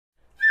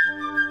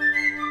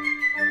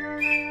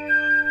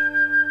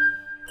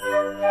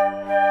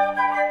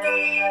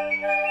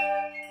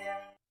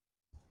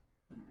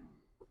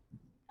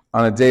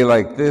On a day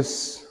like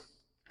this,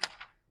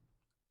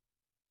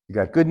 you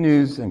got good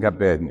news and got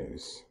bad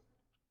news.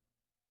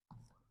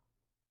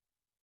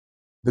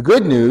 The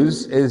good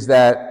news is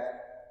that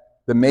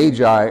the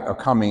Magi are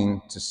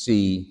coming to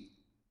see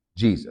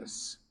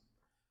Jesus.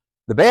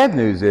 The bad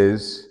news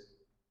is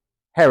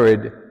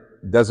Herod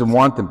doesn't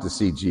want them to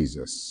see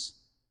Jesus.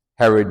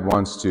 Herod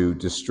wants to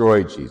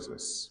destroy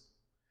Jesus.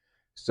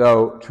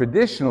 So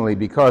traditionally,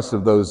 because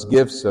of those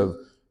gifts of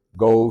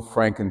gold,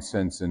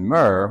 frankincense, and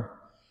myrrh,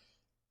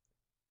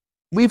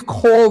 we've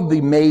called the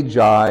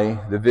Magi,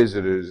 the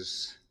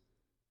visitors,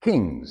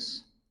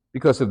 kings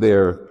because of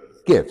their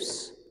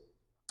gifts.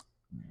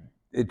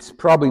 It's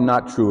probably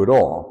not true at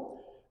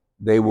all.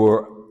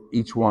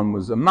 Each one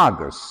was a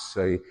magus,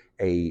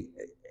 a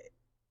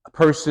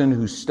person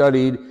who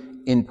studied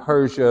in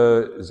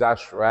Persia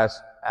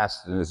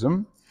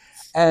Zoroastrianism,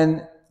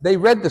 and they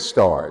read the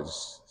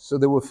stars, so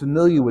they were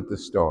familiar with the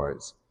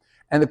stars.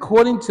 And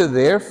according to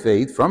their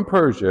faith from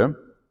Persia,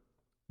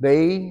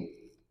 they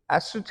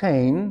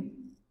ascertained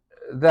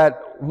that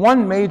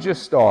one major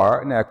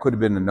star, now it could have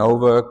been a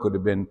nova, could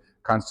have been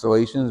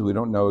constellations, we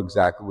don't know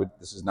exactly what,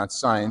 this is not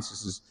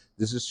science,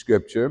 this is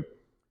scripture,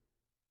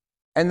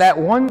 and that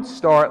one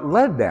star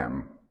led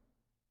them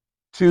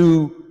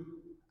to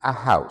a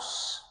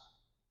house.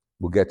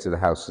 We'll get to the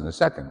house in a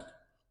second.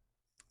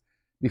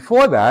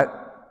 Before that,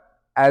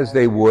 as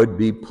they would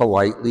be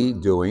politely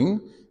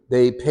doing,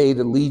 they paid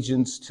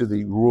allegiance to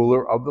the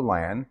ruler of the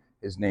land.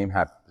 His name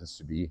happens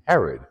to be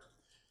Herod.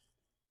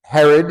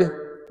 Herod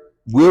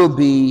will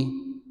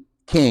be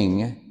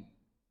king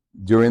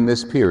during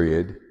this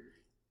period,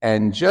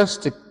 and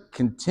just to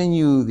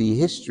continue the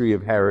history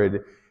of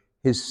Herod,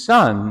 his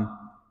son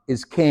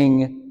is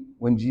king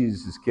when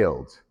Jesus is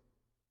killed.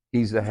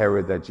 He's the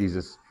Herod that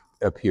Jesus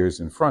appears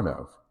in front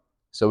of.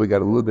 So we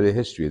got a little bit of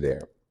history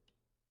there.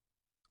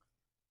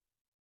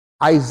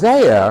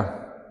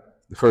 Isaiah,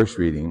 the first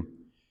reading,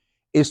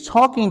 is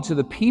talking to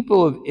the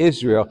people of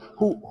Israel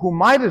who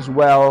might as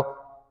well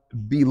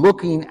be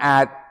looking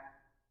at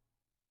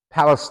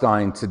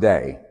Palestine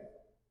today.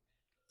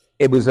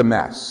 It was a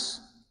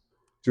mess.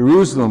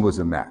 Jerusalem was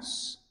a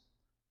mess.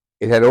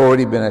 It had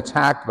already been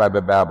attacked by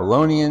the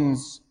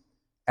Babylonians,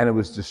 and it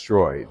was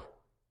destroyed.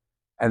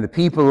 And the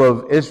people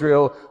of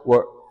Israel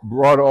were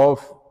brought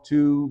off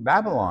to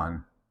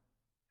Babylon.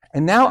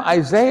 And now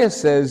Isaiah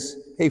says,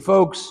 hey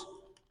folks,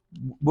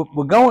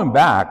 we're going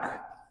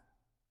back.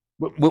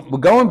 We're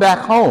going back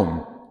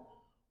home.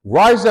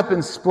 Rise up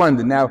in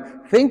splendor. Now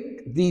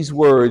think these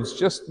words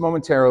just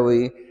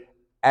momentarily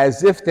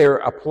as if they're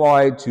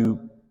applied to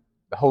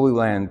the Holy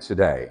Land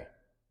today,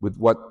 with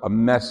what a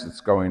mess that's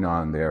going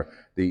on there,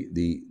 the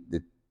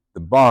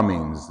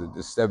bombings,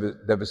 the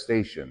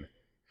devastation.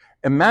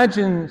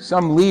 Imagine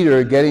some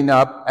leader getting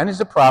up, and he's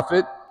a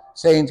prophet,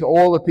 saying to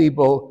all the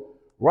people,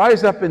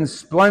 rise up in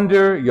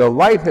splendor, your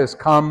light has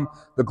come,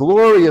 the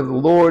glory of the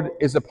Lord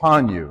is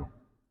upon you.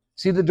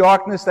 See the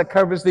darkness that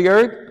covers the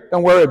earth?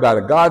 Don't worry about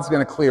it. God's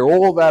going to clear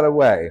all that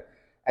away,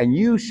 and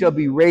you shall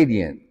be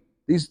radiant.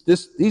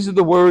 These are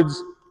the words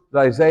that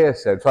Isaiah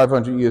said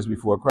 500 years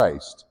before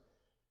Christ.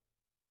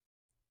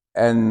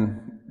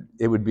 And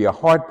it would be a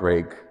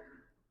heartbreak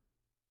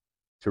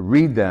to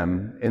read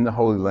them in the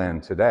Holy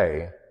Land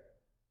today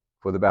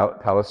for the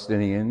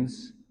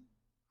Palestinians,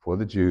 for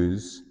the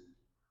Jews,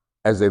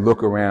 as they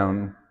look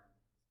around,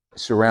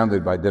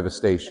 surrounded by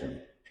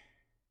devastation.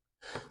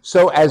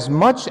 So as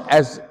much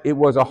as it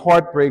was a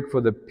heartbreak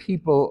for the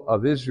people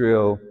of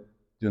Israel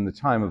during the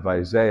time of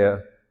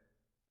Isaiah,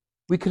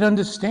 we can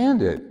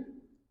understand it.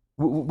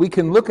 We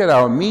can look at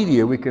our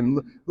media, we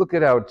can look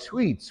at our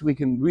tweets, we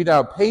can read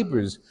our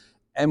papers,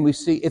 and we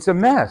see it's a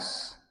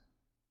mess.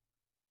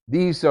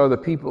 These are the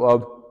people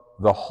of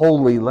the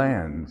Holy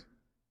Land,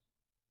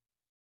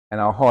 and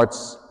our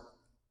hearts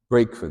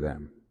break for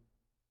them.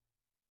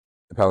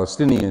 The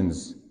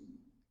Palestinians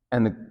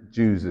and the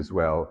Jews as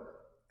well,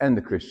 and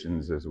the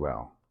Christians as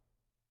well.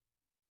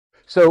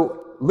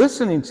 So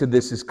listening to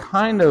this is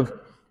kind of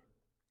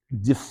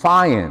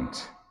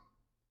defiant.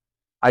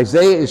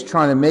 Isaiah is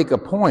trying to make a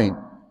point.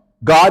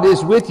 God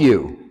is with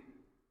you.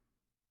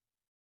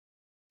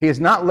 He has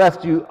not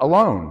left you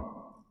alone.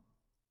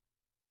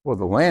 Well,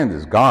 the land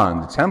is gone.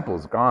 The temple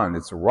is gone.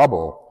 It's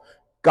rubble.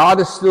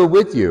 God is still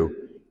with you.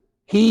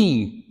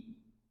 He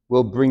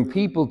will bring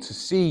people to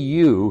see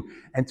you.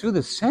 And through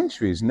the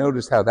centuries,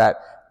 notice how that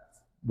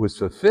was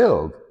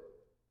fulfilled.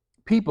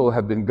 People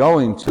have been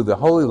going to the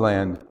Holy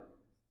Land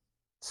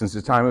since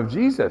the time of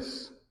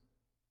Jesus.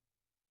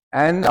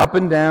 And up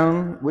and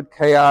down with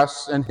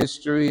chaos and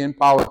history and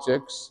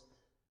politics.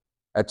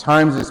 At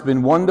times it's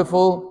been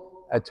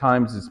wonderful. At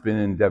times it's been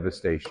in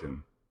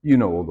devastation. You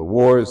know all the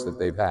wars that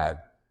they've had.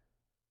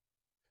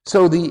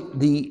 So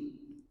the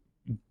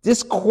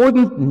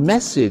discordant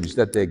message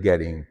that they're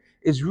getting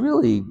is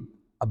really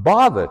a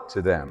bother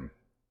to them,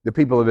 the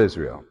people of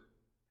Israel,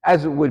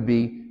 as it would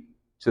be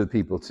to the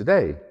people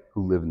today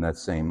who live in that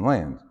same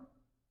land.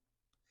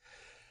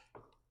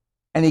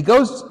 And he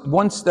goes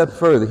one step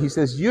further. He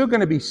says, you're going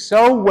to be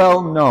so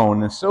well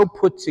known and so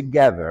put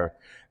together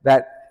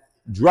that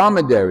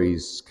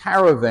dromedaries,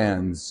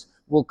 caravans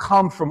will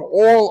come from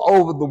all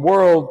over the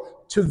world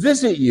to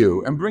visit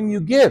you and bring you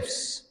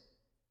gifts.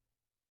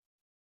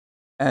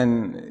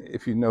 And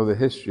if you know the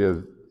history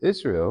of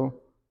Israel,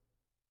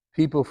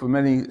 people for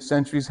many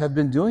centuries have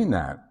been doing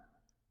that,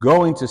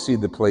 going to see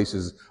the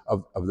places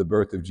of the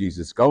birth of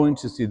Jesus, going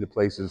to see the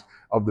places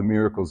of the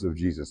miracles of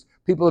Jesus.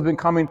 People have been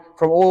coming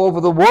from all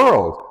over the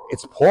world.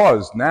 It's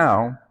paused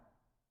now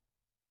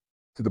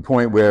to the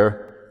point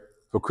where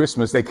for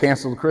Christmas, they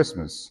canceled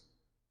Christmas.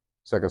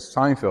 It's like a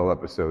Seinfeld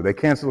episode. They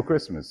canceled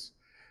Christmas.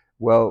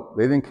 Well,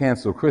 they didn't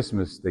cancel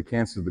Christmas. They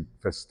canceled the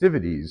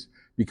festivities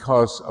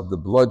because of the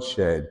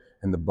bloodshed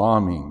and the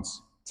bombings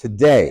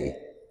today.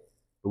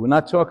 But we're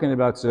not talking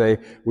about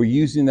today. We're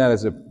using that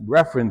as a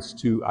reference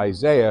to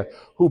Isaiah,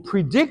 who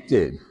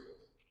predicted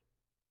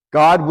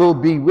God will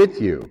be with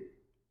you.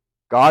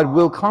 God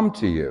will come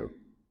to you.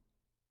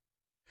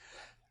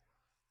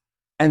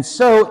 And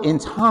so in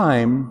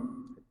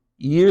time,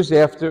 years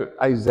after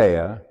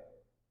Isaiah,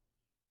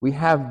 we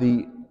have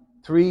the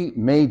three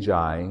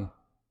magi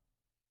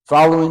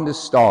following the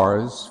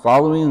stars,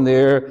 following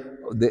their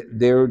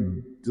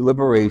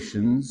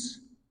deliberations,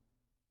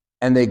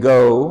 and they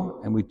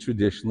go, and we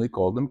traditionally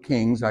call them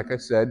kings. Like I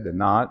said, they're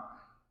not.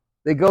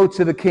 They go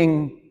to the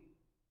king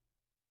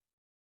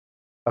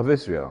of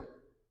Israel.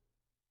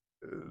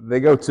 They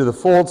go to the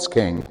false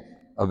king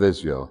of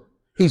Israel.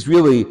 He's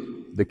really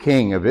the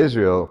king of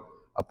Israel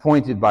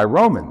appointed by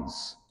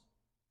Romans.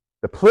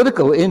 The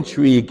political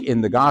intrigue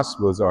in the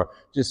Gospels are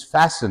just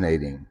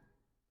fascinating.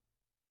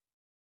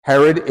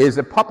 Herod is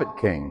a puppet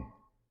king,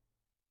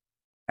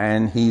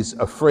 and he's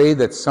afraid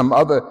that some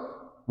other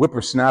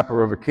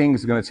whippersnapper of a king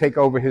is going to take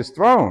over his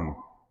throne.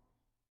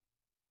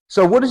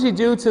 So what does he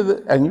do to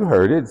the, and you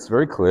heard it, it's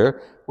very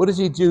clear, what does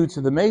he do to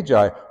the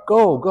Magi?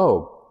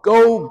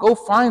 Go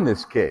find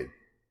this kid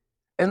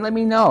and let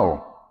me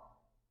know.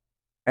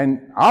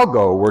 And I'll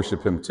go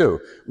worship him too.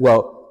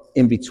 Well,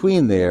 in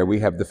between there, we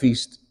have the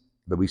feast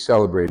that we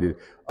celebrated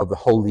of the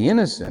Holy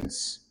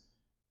Innocents,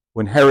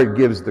 when Herod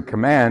gives the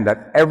command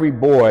that every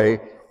boy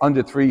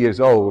under 3 years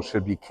old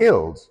should be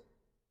killed,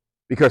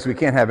 because we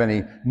can't have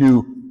any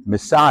new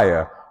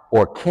Messiah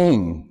or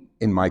king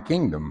in my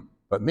kingdom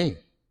but me.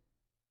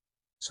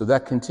 So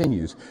that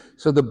continues.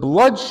 So the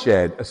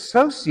bloodshed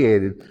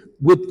associated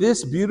with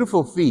this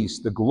beautiful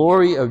feast, the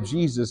glory of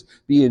Jesus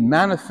being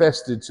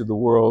manifested to the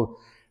world,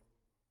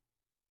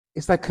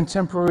 it's like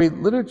contemporary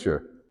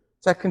literature.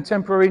 It's like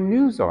contemporary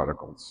news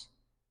articles.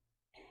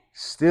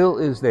 Still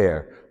is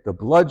there. The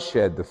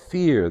bloodshed, the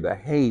fear, the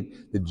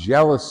hate, the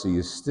jealousy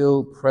is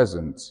still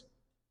present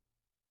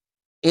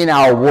in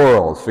our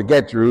world.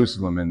 Forget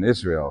Jerusalem and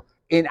Israel.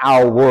 In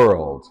our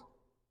world.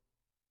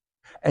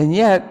 And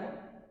yet,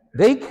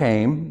 they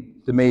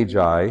came, the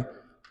Magi,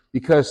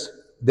 because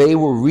they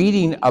were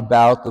reading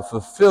about the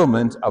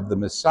fulfillment of the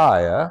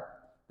Messiah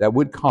that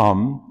would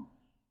come,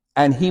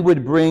 and he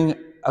would bring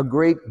a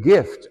great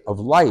gift of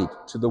light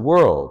to the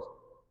world.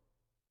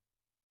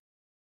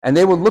 And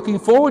they were looking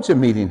forward to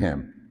meeting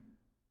him,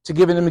 to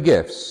giving him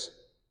gifts.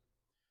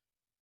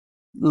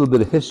 A little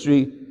bit of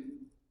history.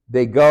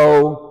 They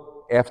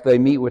go, after they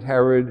meet with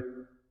Herod,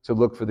 to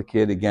look for the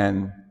kid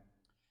again.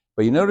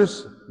 But you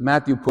notice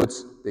Matthew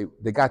puts,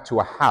 they got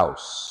to a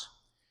house.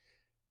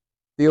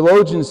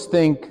 Theologians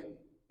think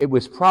it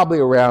was probably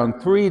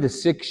around 3 to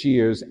 6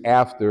 years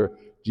after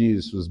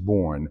Jesus was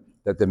born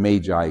that the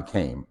Magi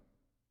came.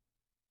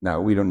 Now,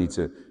 we don't need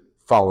to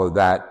follow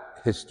that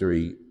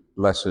history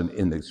lesson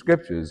in the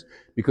scriptures,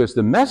 because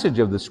the message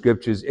of the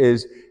scriptures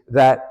is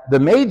that the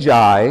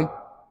Magi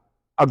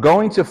are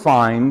going to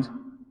find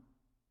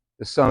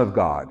the Son of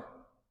God.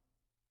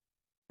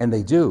 And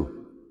they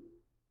do.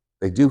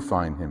 They do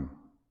find him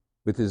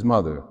with his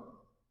mother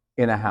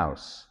in a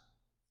house,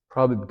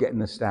 probably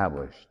getting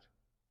established.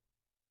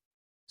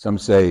 Some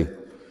say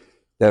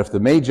that if the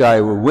Magi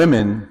were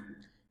women,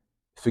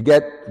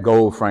 forget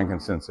gold,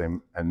 frankincense,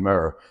 and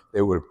myrrh,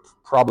 they would have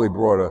probably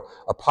brought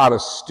a pot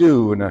of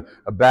stew and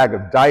a bag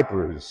of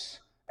diapers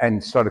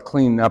and started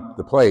cleaning up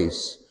the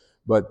place.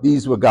 But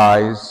these were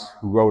guys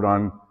who rode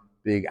on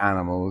big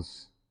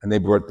animals, and they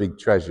brought big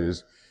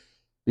treasures,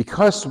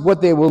 because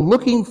what they were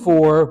looking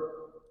for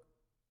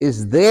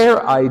is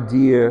their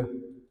idea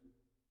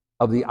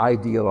of the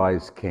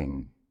idealized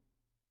king.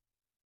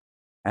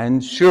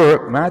 And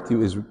sure,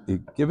 Matthew is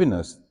giving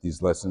us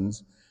these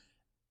lessons.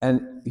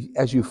 And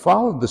as you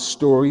follow the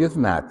story of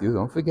Matthew,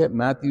 don't forget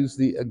Matthew's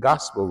the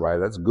gospel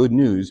writer, that's good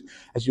news.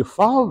 As you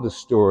follow the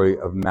story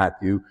of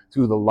Matthew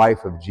through the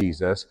life of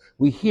Jesus,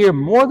 we hear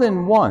more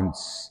than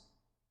once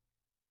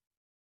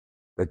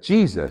that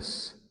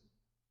Jesus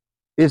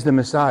is the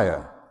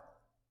Messiah.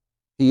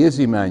 He is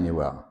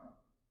Emmanuel.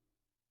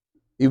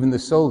 Even the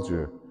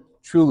soldier,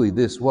 truly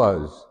this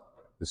was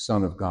the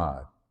Son of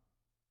God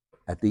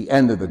at the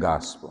end of the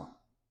gospel.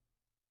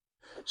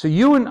 So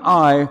you and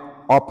I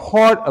are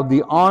part of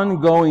the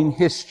ongoing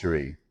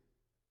history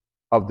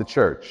of the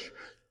church,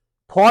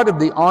 part of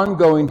the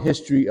ongoing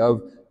history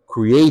of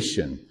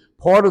creation,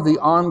 part of the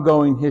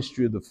ongoing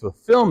history of the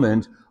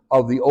fulfillment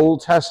of the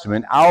Old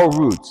Testament, our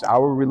roots,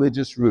 our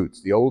religious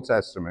roots, the Old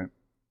Testament,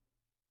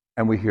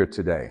 and we're here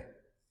today.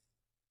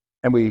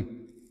 And we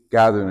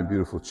gather in a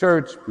beautiful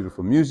church,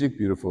 beautiful music,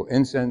 beautiful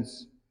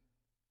incense,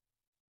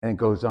 and it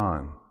goes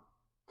on.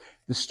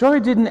 The story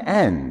didn't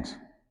end.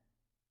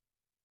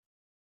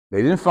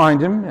 They didn't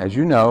find him, as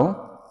you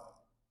know.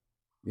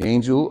 The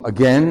angel,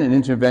 again, an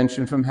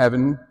intervention from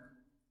heaven,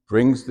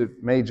 brings the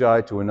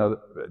Magi to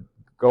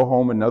go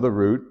home another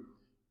route,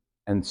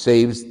 and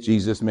saves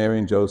Jesus, Mary,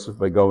 and Joseph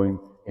by going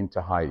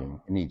into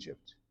hiding in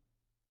Egypt.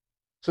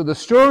 So the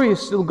story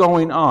is still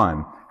going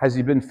on. Has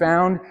he been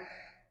found?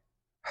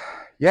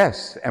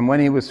 Yes. And when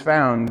he was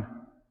found,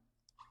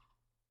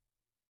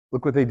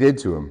 look what they did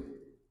to him.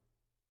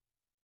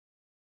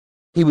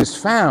 He was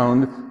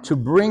found to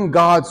bring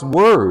God's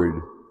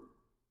word.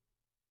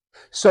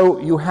 So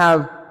you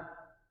have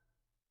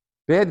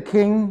bad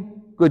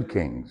king, good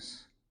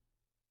kings.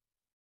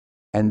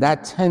 And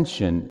that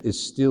tension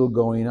is still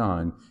going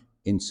on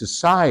in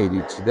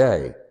society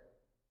today.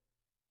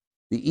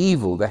 The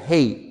evil, the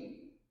hate,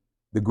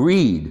 the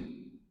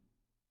greed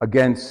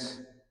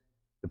against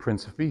the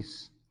Prince of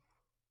Peace.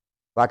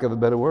 Lack of a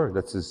better word.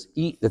 That's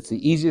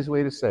the easiest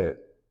way to say it.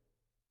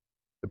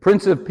 The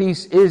Prince of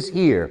Peace is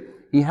here.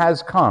 He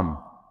has come.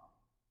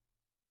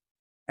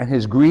 And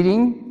his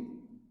greeting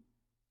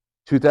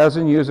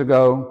 2,000 years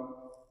ago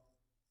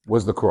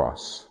was the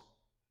cross.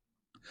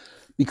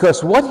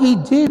 Because what he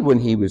did when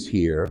he was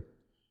here,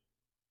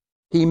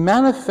 he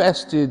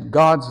manifested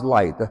God's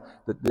light.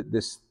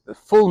 The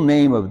full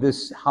name of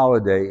this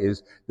holiday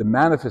is the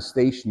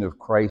manifestation of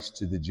Christ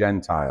to the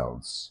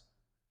Gentiles.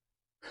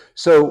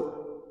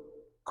 So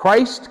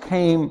Christ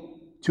came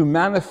to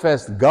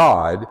manifest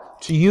God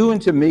to you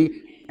and to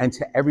me and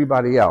to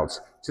everybody else,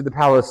 to the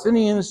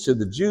Palestinians, to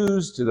the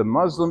Jews, to the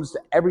Muslims, to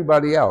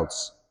everybody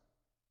else.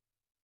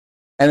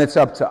 And it's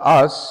up to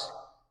us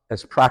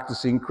as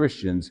practicing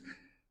Christians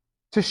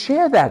to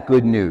share that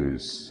good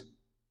news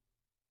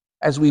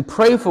as we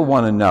pray for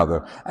one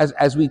another,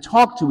 as we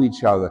talk to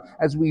each other,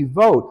 as we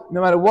vote.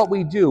 No matter what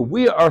we do,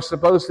 we are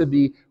supposed to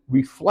be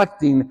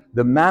reflecting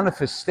the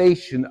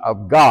manifestation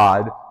of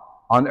God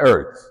on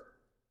earth.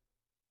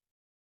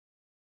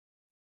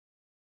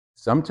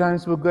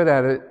 Sometimes we're good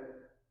at it,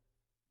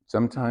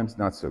 sometimes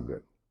not so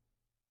good.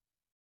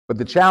 But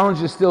the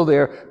challenge is still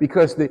there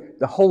because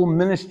the whole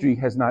ministry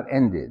has not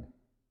ended.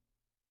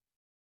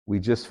 We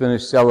just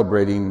finished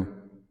celebrating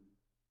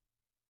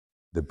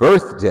the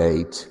birth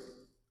date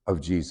of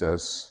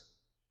Jesus,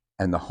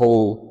 and the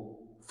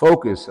whole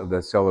focus of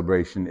that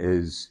celebration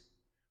is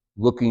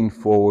looking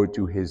forward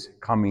to his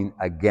coming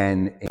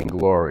again in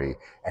glory.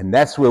 And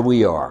that's where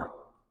we are.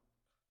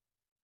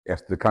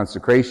 After the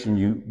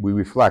consecration, we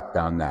reflect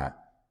on that.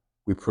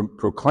 We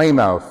proclaim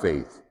our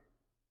faith.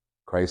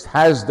 Christ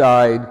has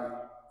died.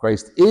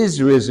 Christ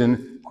is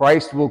risen.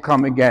 Christ will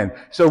come again.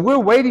 So we're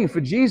waiting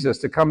for Jesus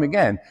to come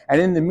again. And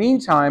in the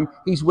meantime,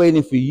 he's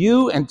waiting for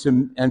you and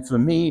for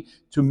me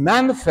to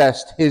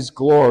manifest his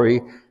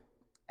glory.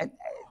 And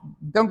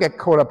don't get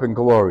caught up in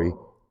glory.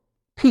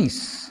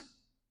 Peace.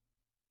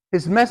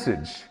 His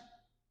message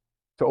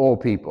to all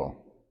people.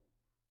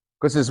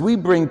 Because as we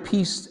bring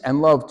peace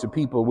and love to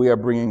people, we are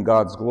bringing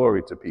God's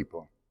glory to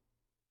people.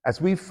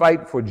 As we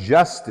fight for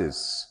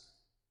justice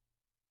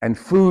and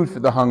food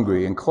for the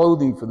hungry and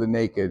clothing for the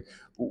naked,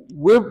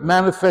 we're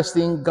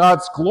manifesting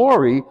God's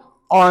glory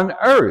on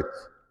earth.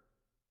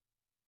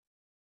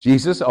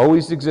 Jesus,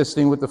 always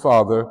existing with the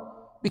Father,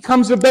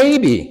 becomes a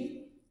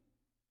baby.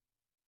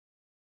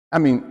 I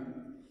mean,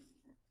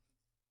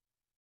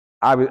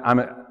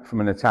 I'm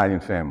from an Italian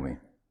family.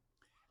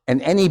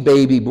 And any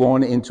baby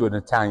born into an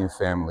Italian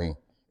family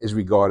is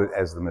regarded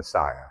as the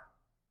Messiah.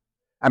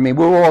 I mean,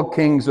 we're all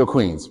kings or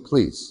queens,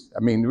 please. I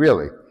mean,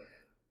 really.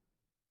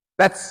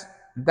 That's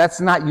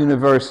not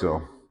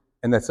universal.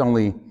 And that's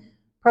only,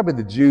 probably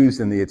the Jews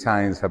and the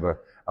Italians have a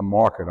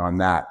market on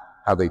that,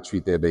 how they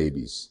treat their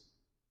babies.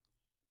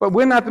 But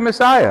we're not the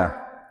Messiah.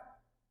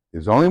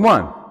 There's only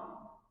one.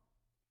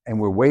 And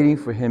we're waiting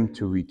for him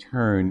to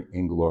return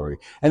in glory.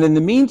 And in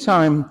the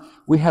meantime,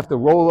 we have to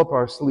roll up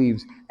our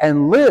sleeves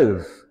and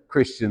live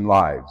Christian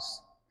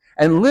lives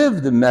and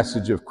live the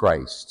message of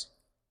Christ.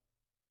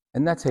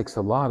 And that takes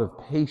a lot of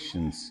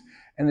patience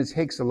and it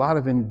takes a lot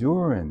of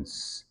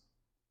endurance.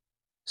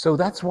 So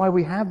that's why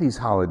we have these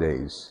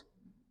holidays,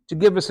 to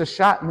give us a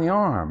shot in the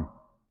arm.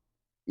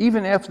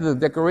 Even after the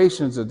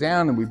decorations are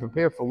down and we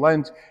prepare for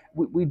Lent,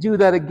 we do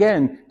that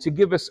again to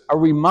give us a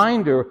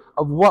reminder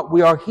of what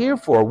we are here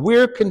for.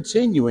 We're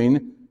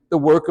continuing the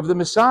work of the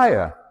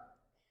Messiah.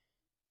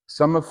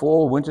 Summer,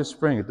 fall, winter,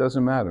 spring, it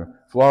doesn't matter.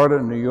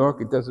 Florida, New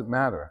York, it doesn't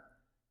matter.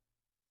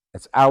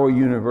 It's our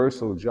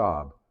universal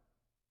job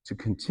to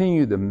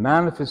continue the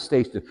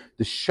manifestation,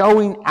 the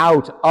showing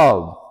out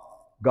of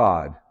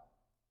God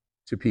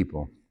to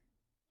people.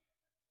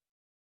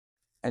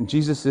 And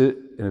Jesus did it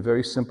in a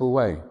very simple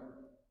way.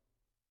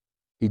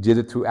 He did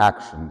it through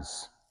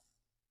actions.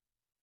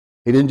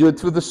 He didn't do it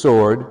through the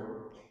sword.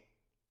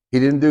 He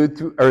didn't do it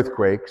through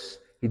earthquakes.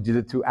 He did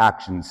it through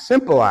actions,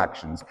 simple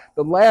actions.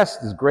 The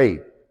last is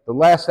great. the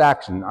last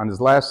action on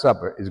his Last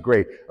Supper is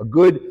great. A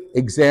good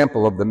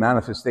example of the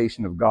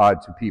manifestation of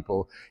God to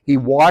people. He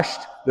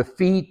washed the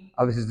feet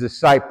of his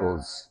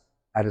disciples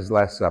at his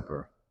Last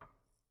Supper.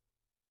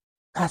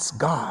 That's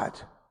God.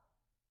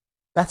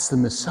 That's the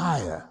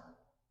Messiah.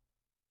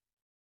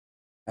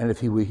 And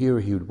if he were here,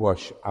 he would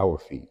wash our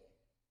feet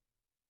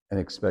and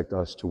expect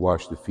us to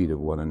wash the feet of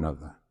one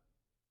another.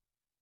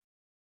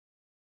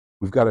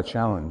 We've got a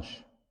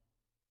challenge.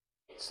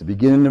 It's the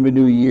beginning of a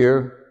new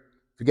year.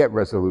 Forget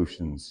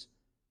resolutions.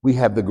 We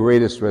have the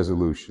greatest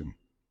resolution,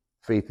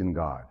 faith in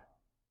God,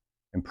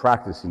 and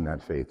practicing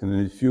that faith. And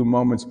in a few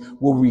moments,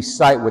 we'll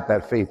recite what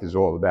that faith is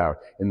all about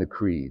in the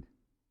creed.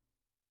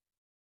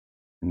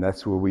 And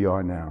that's where we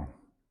are now,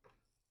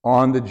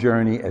 on the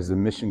journey as the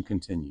mission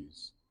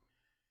continues.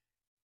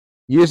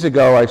 Years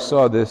ago, I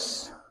saw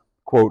this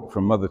quote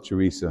from Mother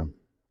Teresa,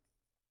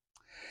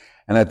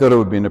 and I thought it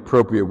would be an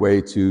appropriate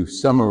way to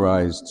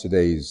summarize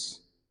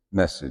today's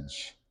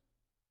message.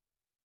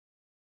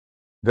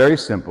 Very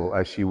simple,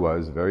 as she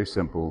was, very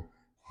simple,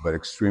 but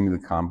extremely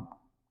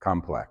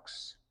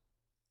complex.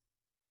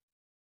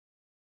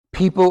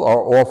 People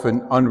are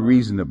often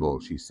unreasonable,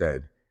 she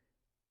said,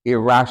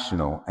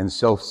 irrational and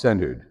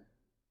self-centered.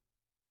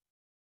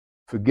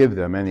 Forgive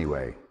them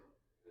anyway.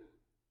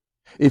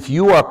 If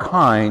you are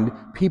kind,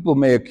 people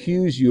may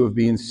accuse you of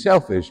being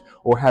selfish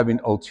or having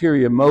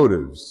ulterior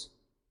motives.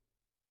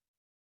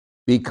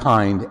 Be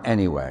kind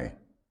anyway.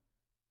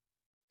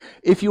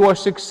 If you are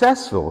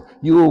successful,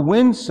 you will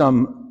win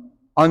some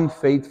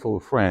unfaithful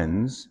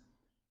friends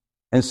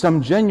and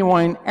some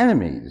genuine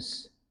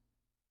enemies.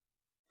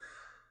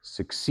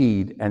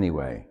 Succeed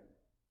anyway.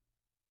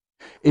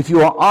 If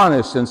you are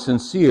honest and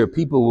sincere,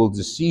 people will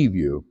deceive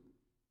you.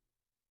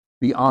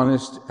 Be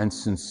honest and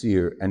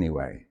sincere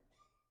anyway.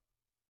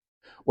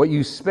 What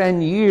you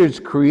spend years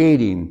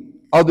creating,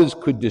 others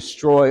could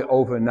destroy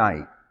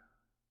overnight.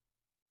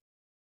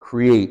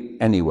 Create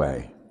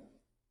anyway.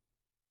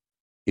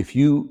 If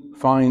you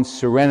find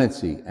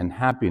serenity and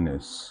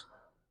happiness,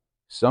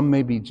 some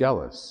may be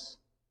jealous.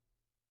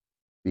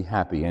 Be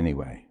happy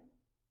anyway.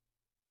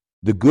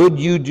 The good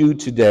you do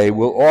today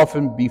will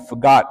often be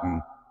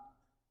forgotten.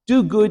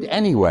 Do good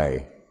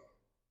anyway.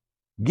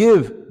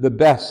 Give the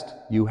best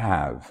you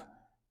have,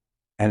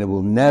 and it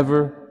will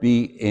never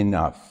be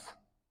enough.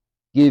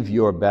 Give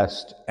your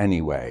best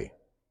anyway.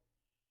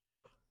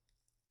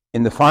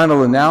 In the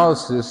final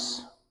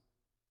analysis,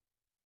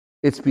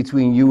 it's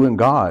between you and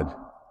God.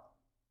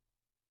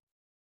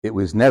 It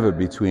was never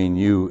between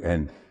you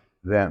and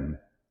them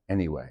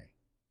anyway.